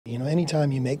You know,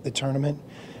 anytime you make the tournament,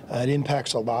 it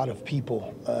impacts a lot of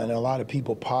people and a lot of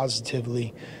people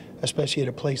positively, especially at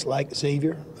a place like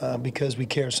Xavier, because we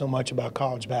care so much about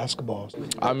college basketball.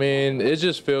 I mean, it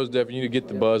just feels different. You get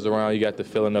the buzz around. You got the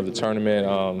feeling of the tournament.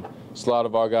 It's a lot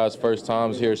of our guys' first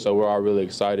times here, so we're all really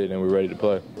excited and we're ready to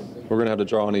play. We're going to have to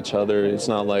draw on each other. It's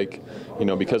not like, you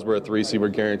know, because we're a 3 seed, we're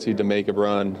guaranteed to make a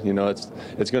run. You know,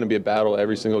 it's going to be a battle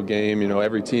every single game. You know,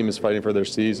 every team is fighting for their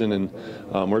season, and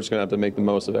we're just going to have to make the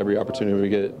most of every opportunity we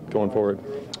get going forward.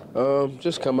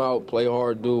 Just come out, play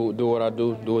hard, do what I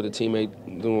do what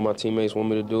what my teammates want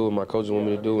me to do, what my coaches want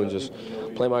me to do, and just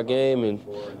play my game, and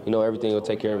you know everything will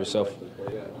take care of itself.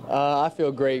 I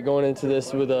feel great going into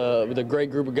this with a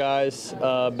great group of guys,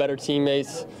 better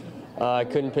teammates. I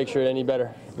couldn't picture it any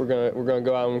better. We're gonna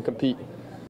go out and compete.